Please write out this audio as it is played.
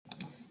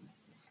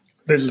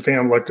This is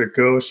Phantom Electric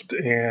Ghost,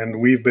 and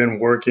we've been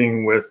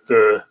working with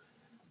the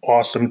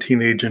awesome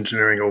Teenage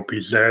Engineering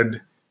OPZ,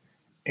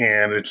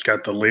 and it's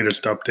got the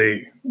latest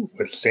update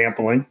with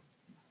sampling.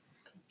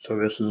 So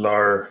this is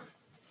our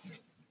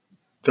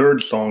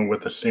third song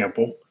with a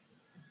sample.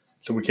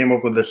 So we came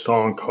up with this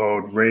song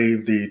called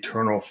Rave the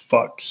Eternal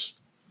Fucks,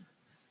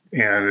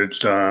 and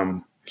it's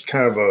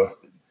kind of a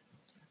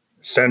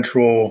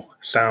sensual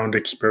sound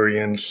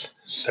experience,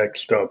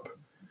 sexed up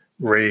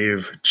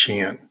rave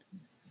chant,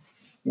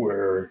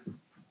 where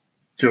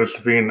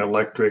Josephine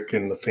Electric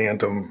and the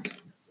Phantom,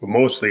 well,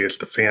 mostly it's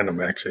the Phantom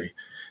actually.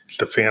 It's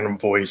the Phantom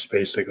voice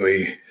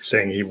basically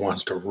saying he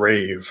wants to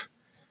rave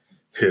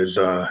his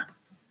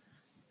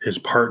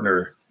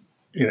partner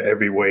in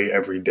every way,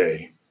 every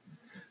day.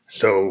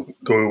 So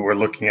the way we're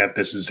looking at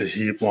this is that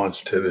he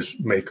wants to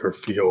just make her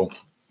feel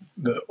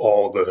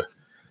all the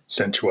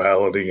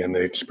sensuality and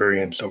the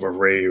experience of a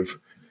rave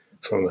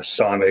from the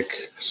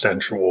sonic,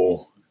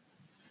 sensual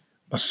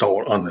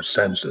assault on the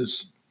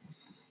senses.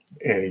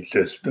 And he's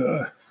just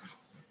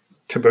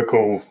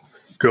typical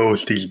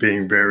Ghost. He's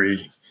being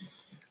very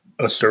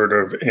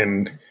assertive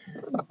and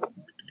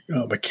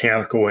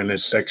mechanical in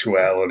his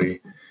sexuality.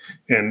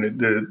 And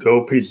the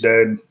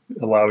OPZ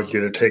allows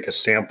you to take a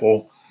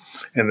sample,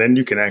 and then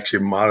you can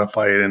actually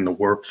modify it in the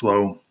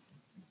workflow.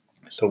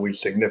 So we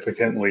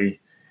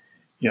significantly,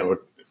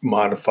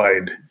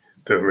 modified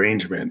the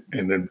arrangement,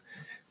 and then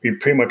we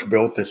pretty much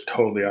built this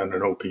totally on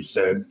an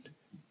OPZ,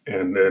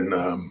 and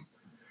then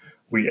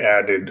we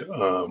added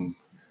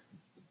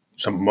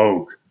some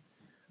Moog,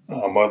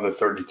 Mother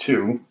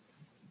 32,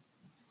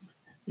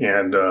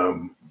 and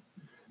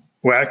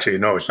well, actually,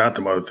 no, it's not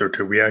the Mother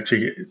 32. We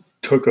actually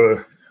took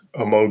a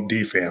Moog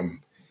DFAM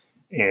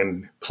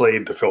and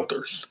played the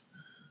filters.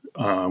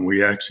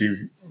 We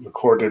actually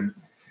recorded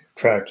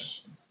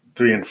tracks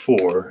 3 and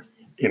 4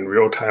 in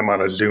real time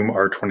on a Zoom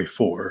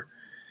R24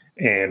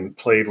 and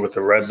played with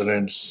the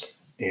resonance,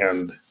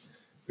 and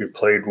we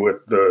played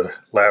with the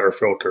ladder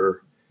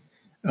filter.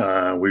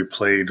 We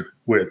played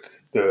with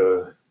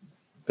the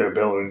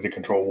ability to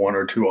control 1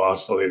 or 2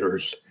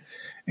 oscillators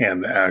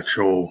and the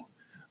actual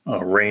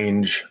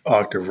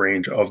octave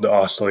range of the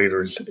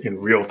oscillators in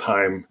real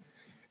time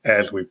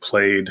as we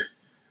played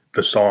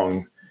the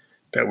song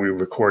that we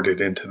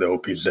recorded into the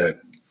OPZ.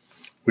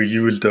 We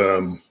used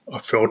a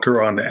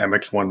filter on the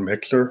MX1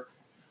 mixer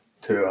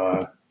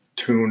to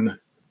tune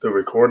the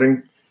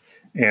recording,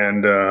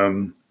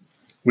 and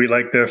we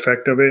like the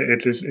effect of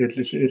it.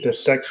 It's a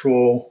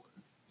sexual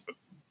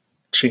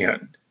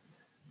chant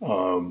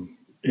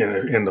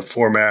in the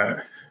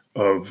format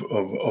of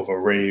a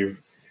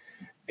rave.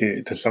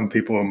 To some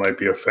people, it might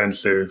be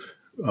offensive,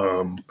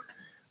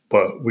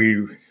 but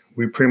we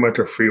pretty much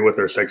are free with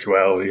our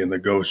sexuality, and the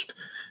Ghost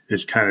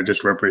is kind of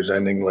just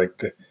representing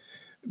like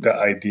the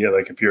idea,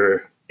 like if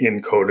you're in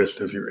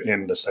CODIS, if you're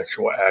in the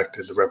sexual act,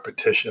 is a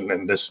repetition,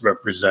 and this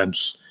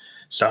represents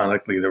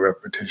sonically the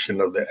repetition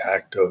of the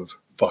act of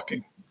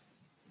fucking,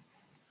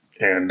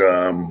 and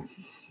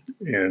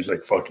it's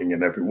like fucking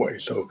in every way.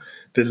 So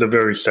this is a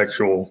very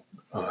sexual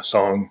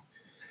song,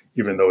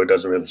 even though it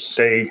doesn't really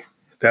say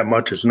that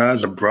much. It's not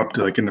as abrupt.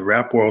 Like in the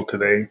rap world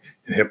today,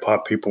 in hip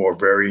hop, people are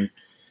very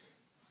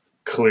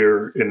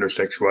clear in their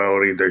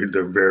sexuality.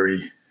 They're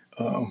very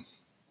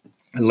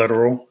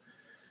literal.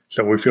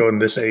 So we feel in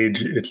this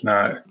age, it's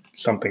not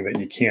something that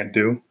you can't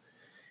do.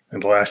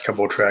 And the last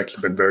couple of tracks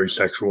have been very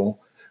sexual,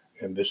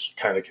 and this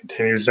kind of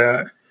continues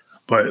that,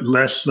 but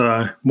less,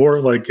 more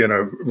like in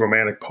a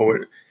romantic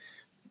poet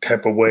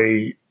type of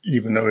way,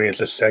 even though it's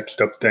a sexed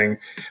up thing.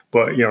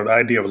 But, the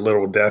idea of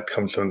literal death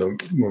comes from the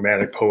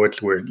romantic poets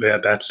where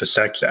that's the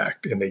sex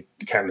act, and they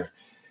kind of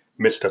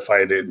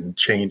mystified it and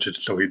changed it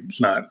so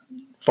it's not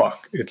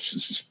fuck, it's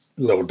just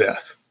little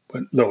death.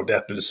 But little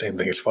death is the same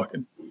thing as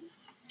fucking.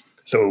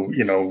 So,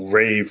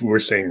 rave, we're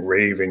saying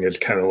raving is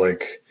kind of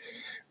like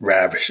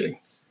ravishing.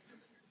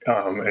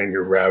 And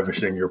you're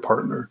ravishing your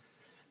partner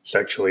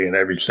sexually in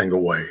every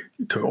single way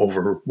to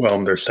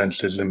overwhelm their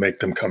senses and make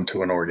them come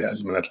to an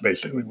orgasm. And that's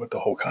basically what the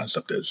whole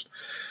concept is.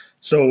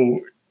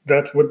 So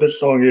that's what this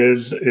song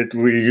is.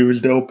 We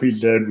use the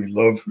OPZ. We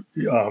love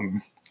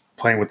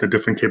playing with the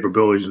different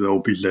capabilities of the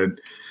OPZ.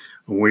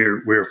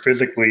 We're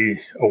physically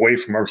away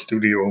from our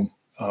studio,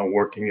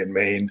 working in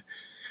Maine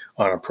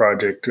on a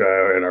project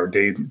at our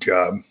day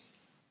job.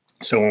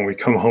 So when we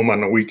come home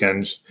on the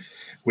weekends,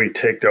 we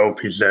take the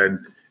OPZ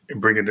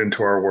and bring it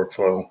into our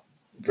workflow,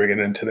 bring it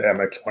into the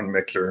MX1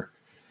 mixer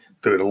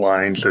through the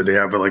line. So they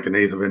have like an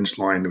 1/8 of inch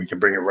line, and we can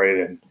bring it right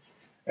in.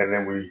 And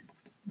then we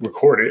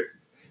record it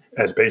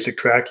as basic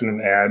tracks and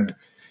then add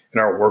in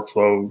our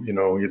workflow,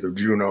 either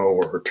Juno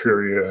or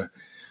Arturia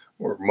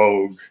or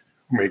Moog,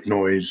 Make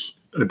Noise,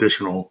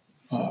 additional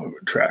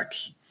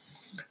tracks.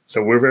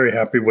 So we're very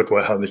happy with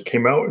how this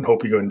came out and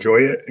hope you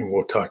enjoy it, and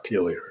we'll talk to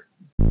you later.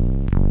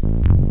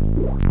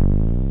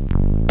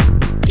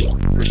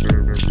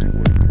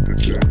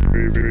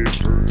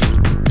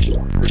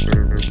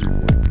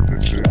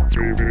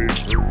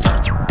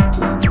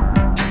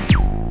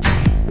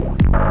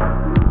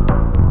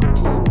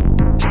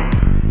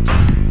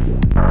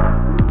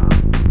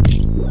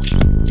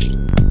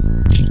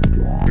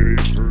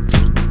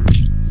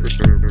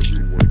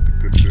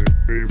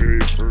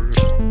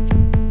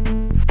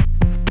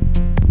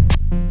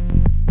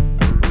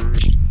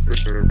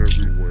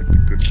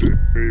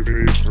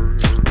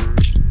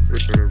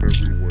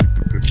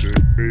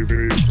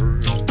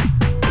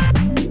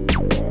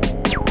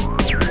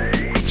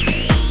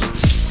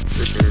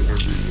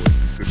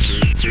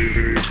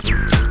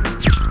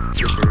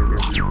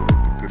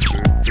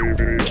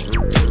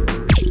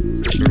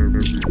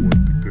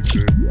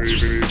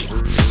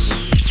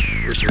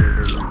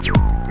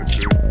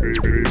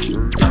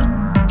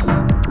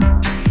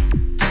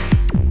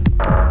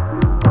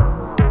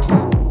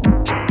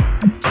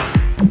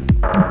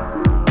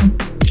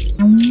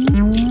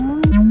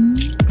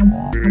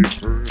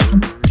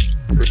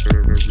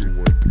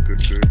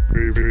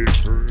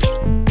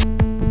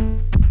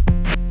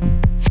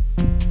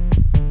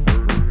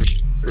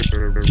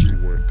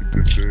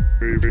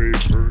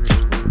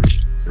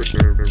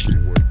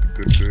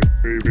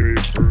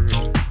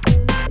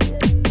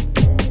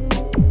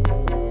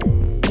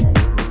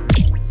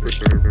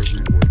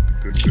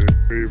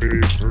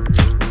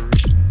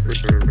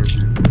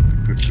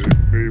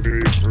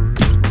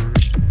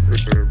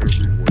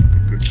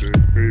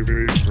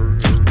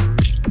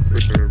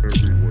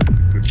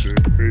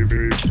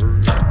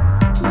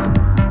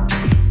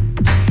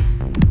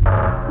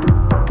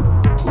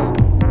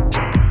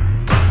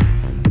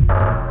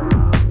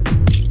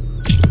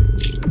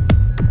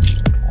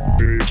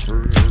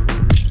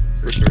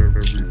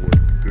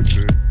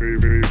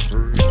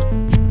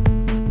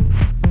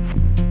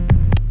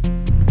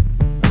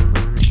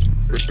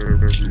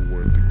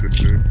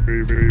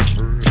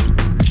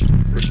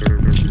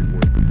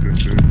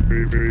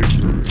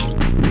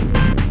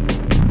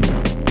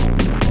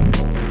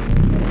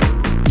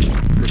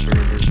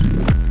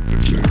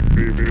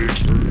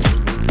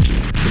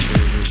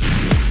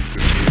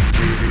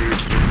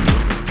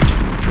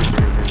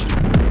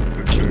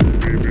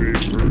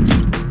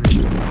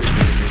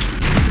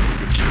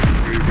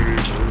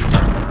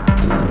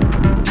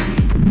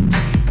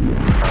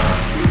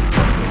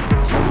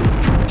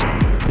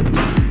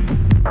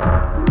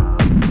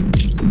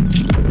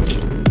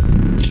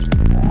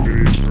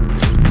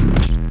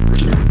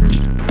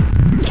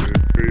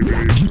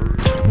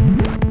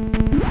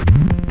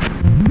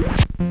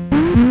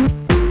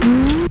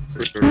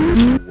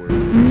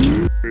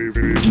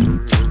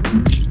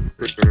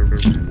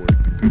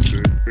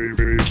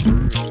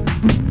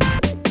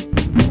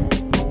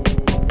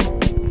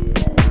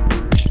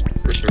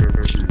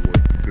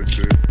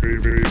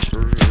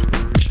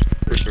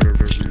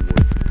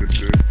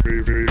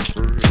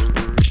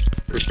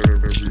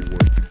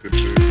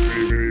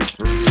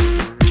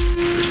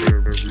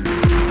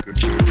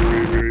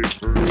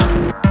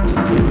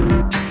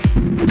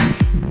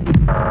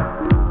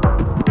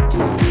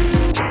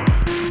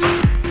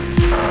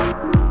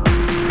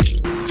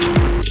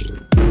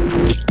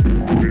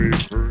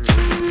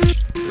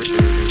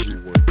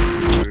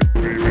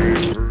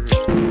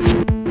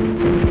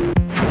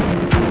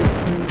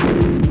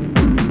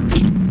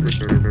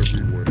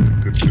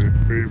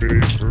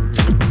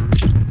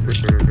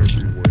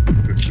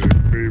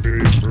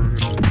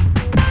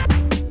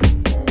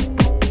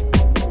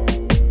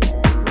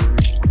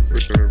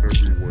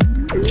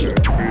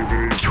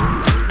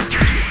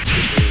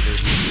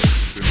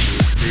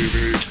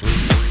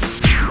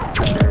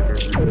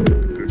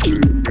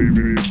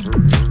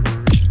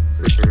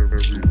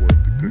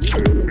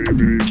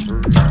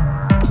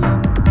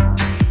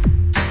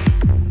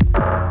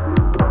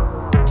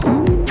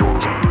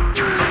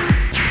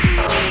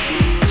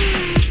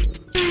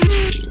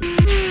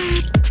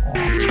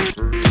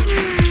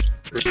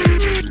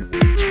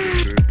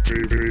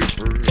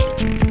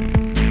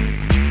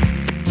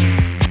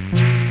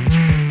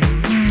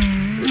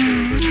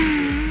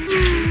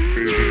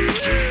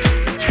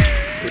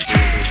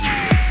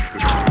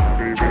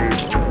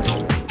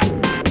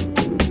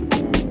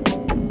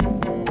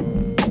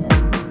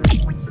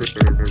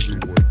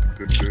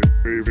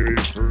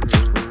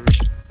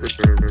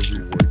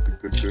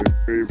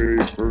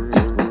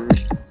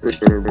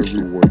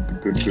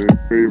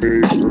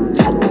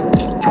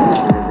 Baby.